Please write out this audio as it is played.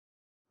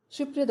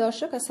সুপ্রিয়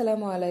দর্শক,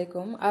 আসসালামু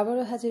আলাইকুম।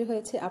 আবারও হাজির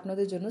হয়েছে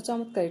আপনাদের জন্য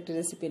চমৎকার একটি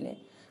রেসিপি নিয়ে।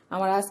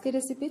 আমার আজকের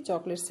রেসিপি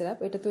চকলেট সিরাপ।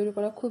 এটা তৈরি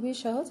করা খুবই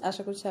সহজ,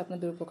 আশা করছি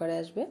আপনাদের উপকারে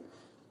আসবে।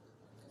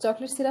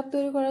 চকলেট সিরাপ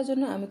তৈরি করার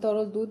জন্য আমি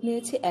তরল দুধ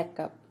নিয়েছি 1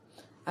 কাপ।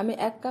 আমি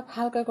 1 কাপ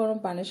হালকা গরম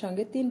পানির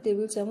সঙ্গে 3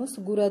 টেবিল চামচ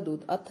গুঁড়া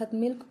দুধ অর্থাৎ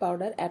মিল্ক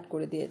পাউডার অ্যাড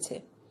করে দিয়েছি।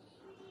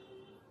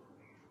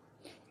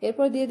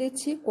 এরপর দিয়ে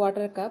দিচ্ছি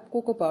 1/4 কাপ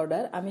কোকো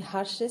পাউডার। আমি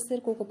হার্শেসের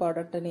কোকো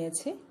পাউডারটা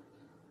নিয়েছি।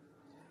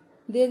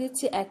 দিয়ে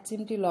দিচ্ছি 1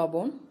 চিমটি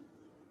লবণ,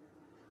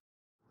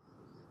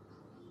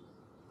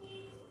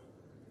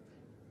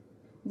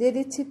 দিয়ে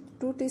দিচ্ছি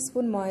 2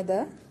 টিস্পুন ময়দা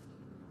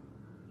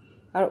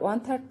আর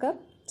 1/3 কাপ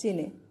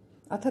চিনি,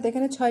 অর্থাৎ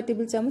এখানে 6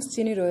 টেবিল চামচ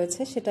চিনি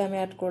রয়েছে, সেটা আমি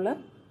অ্যাড করলাম।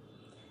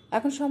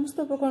 এখন সমস্ত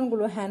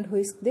উপকরণগুলো হ্যান্ড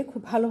হুইস্ক দিয়ে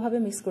খুব ভালোভাবে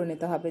মিক্স করে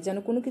নিতে হবে, যেন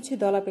কোনো কিছুই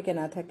দলা পেকে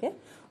না থাকে।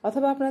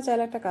 অথবা আপনারা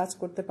চাইলে একটা কাজ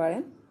করতে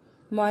পারেন,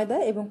 ময়দা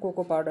এবং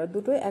কোকো পাউডার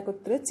দুটোই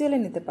একত্রে চেলে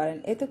নিতে পারেন।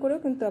 এতে করেও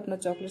কিন্তু আপনার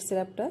চকলেট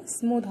সিরাপটা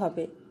স্মুথ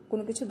হবে,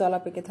 কোনো কিছু দলা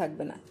পেকে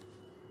থাকবে না।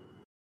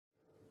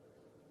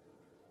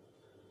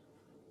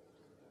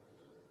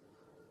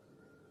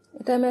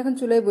 এটা আমি এখন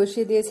চুলায়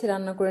বসিয়ে দিয়েছি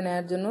রান্না করে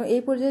নেওয়ার জন্য।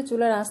 এই পর্যায়ে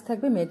চুলার আঁচ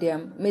থাকবে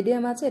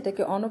মিডিয়াম আছে।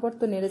 এটাকে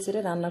অনবরত নেড়েচেড়ে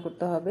রান্না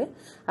করতে হবে।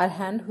 আর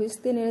হ্যান্ড হুইস্ক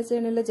দিয়ে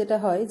নেড়েচেড়ে নিলে যেটা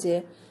হয় যে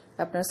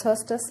আপনার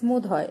সসটা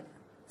স্মুথ হয়।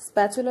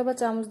 স্প্যাচুলা বা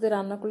চামচ দিয়ে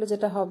রান্না করলে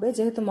যেটা হবে,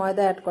 যেহেতু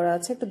ময়দা অ্যাড করা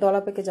আছে, একটু দলা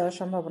পেকে যাওয়ার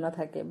সম্ভাবনা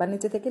থাকে বা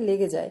নিচে থেকে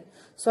লেগে যায়।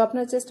 সো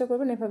আপনারা চেষ্টা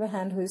করবেন এভাবে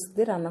হ্যান্ড হুইস্ক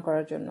দিয়ে রান্না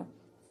করার জন্য।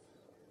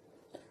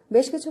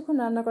 বেশ কিছুক্ষণ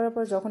রান্না করার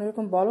পর যখন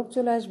এরকম বলক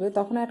চলে আসবে,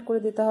 তখন অ্যাড করে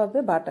দিতে হবে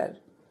বাটার।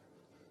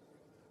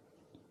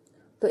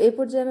 তো এই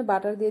পর্যায়ে আমি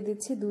বাটার দিয়ে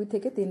দিচ্ছি 2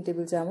 থেকে 3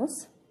 টেবিল চামচ।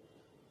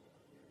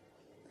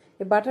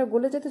 এই বাটার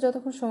গলে যেতে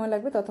যতক্ষণ সময়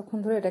লাগবে ততক্ষণ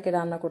ধরে এটাকে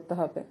রান্না করতে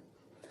হবে।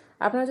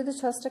 আপনারা যদি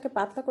সসটাকে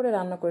পাতলা করে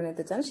রান্না করে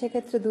নিতে চান,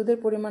 সেক্ষেত্রে দুধের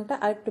পরিমাণটা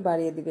আরেকটু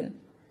বাড়িয়ে দিবেন,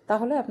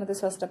 তাহলে আপনাদের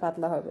সসটা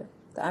পাতলা হবে।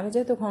 তো আমি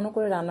যেহেতু ঘন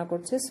করে রান্না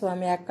করছি, সো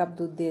আমি 1 কাপ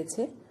দুধ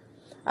দিয়েছি।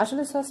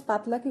 আসলে সস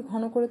পাতলা কি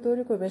ঘন করে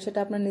তৈরি করবেন, সেটা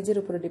আপনার নিজের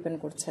উপরে ডিপেন্ড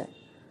করছে,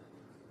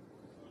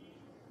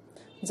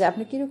 যে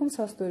আপনি কীরকম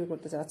সস তৈরি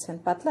করতে চাচ্ছেন,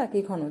 পাতলা কি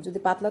ঘন। যদি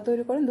পাতলা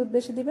তৈরি করেন দুধ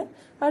বেশি দিবেন,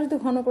 আর যদি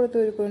ঘন করে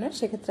তৈরি করে নেন,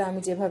 সেক্ষেত্রে আমি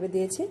যেভাবে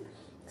দিয়েছি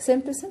সেম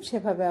টু সেম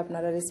সেভাবে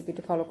আপনারা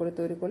রেসিপিটি ফলো করে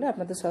তৈরি করলে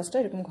আপনাদের সসটা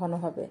এরকম ঘন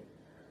হবে।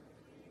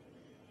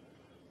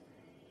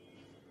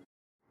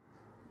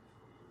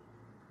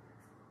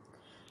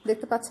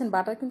 দেখতে পাচ্ছেন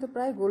বাটার কিন্তু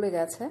প্রায় গলে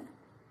গেছে।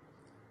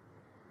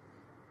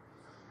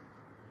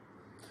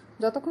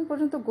 যতক্ষণ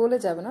পর্যন্ত গলে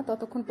যাবে না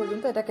ততক্ষণ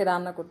পর্যন্ত এটাকে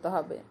রান্না করতে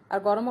হবে। আর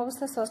গরম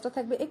অবস্থায় সসটা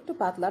থাকবে একটু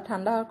পাতলা,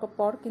 ঠান্ডা হওয়ার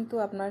পর কিন্তু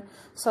আপনার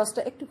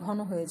সসটা একটু ঘন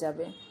হয়ে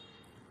যাবে।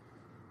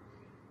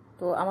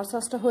 তো আমার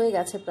সসটা হয়ে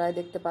গেছে প্রায়,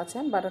 দেখতে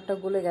পাচ্ছেন বাটারটা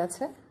গলে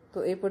গেছে। তো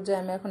এই পর্যায়ে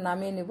আমি এখন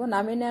নামিয়ে নিব।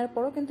 নামিয়ে নেওয়ার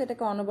পরও কিন্তু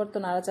এটাকে অনবরত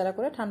নাড়াচাড়া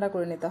করে ঠান্ডা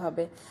করে নিতে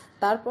হবে।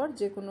 তারপর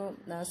যে কোনো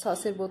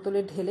সসের বোতলে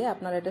ঢেলে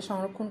আপনারা এটা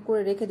সংরক্ষণ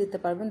করে রেখে দিতে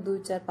পারবেন 2,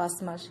 4, 5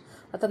 মাস।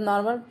 অর্থাৎ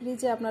নর্মাল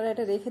ফ্রিজে আপনারা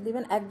এটা রেখে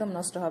দিবেন, একদম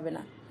নষ্ট হবে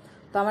না।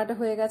 তো আমার এটা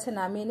হয়ে গেছে,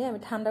 নামিয়ে নিয়ে আমি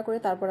ঠান্ডা করে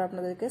তারপর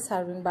আপনাদেরকে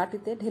সার্ভিং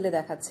বাটিতে ঢেলে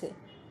দেখাচ্ছি।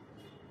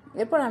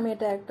 এরপর আমি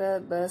এটা একটা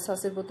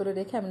সসের বোতলে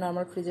রেখে আমি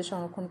নর্মাল ফ্রিজে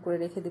সংরক্ষণ করে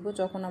রেখে দিব।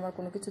 যখন আমার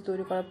কোনো কিছু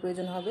তৈরি করার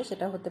প্রয়োজন হবে,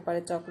 সেটা হতে পারে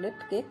চকলেট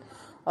কেক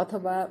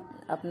অথবা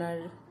আপনার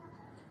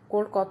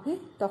কোল্ড কফি,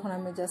 তখন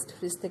আমি জাস্ট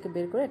ফ্রিজ থেকে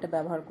বের করে এটা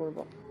ব্যবহার করব।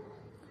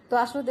 তো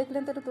আসলে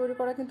দেখলেন তো, এটা তৈরি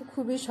করা কিন্তু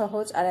খুবই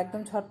সহজ আর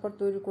একদম ঝটপট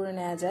তৈরি করে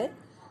নেওয়া যায়।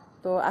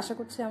 তো আশা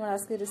করছি আমার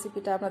আজকের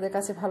রেসিপিটা আপনাদের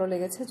কাছে ভালো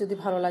লেগেছে। যদি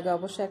ভালো লাগে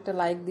অবশ্যই একটা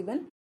লাইক দিবেন।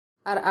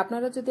 আর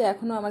আপনারা যদি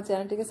এখনও আমার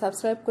চ্যানেলটিকে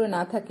সাবস্ক্রাইব করে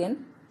না থাকেন,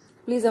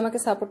 প্লিজ আমাকে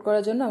সাপোর্ট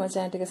করার জন্য আমার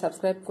চ্যানেলটিকে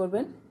সাবস্ক্রাইব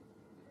করবেন।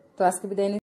 তো আজকে বিদায়।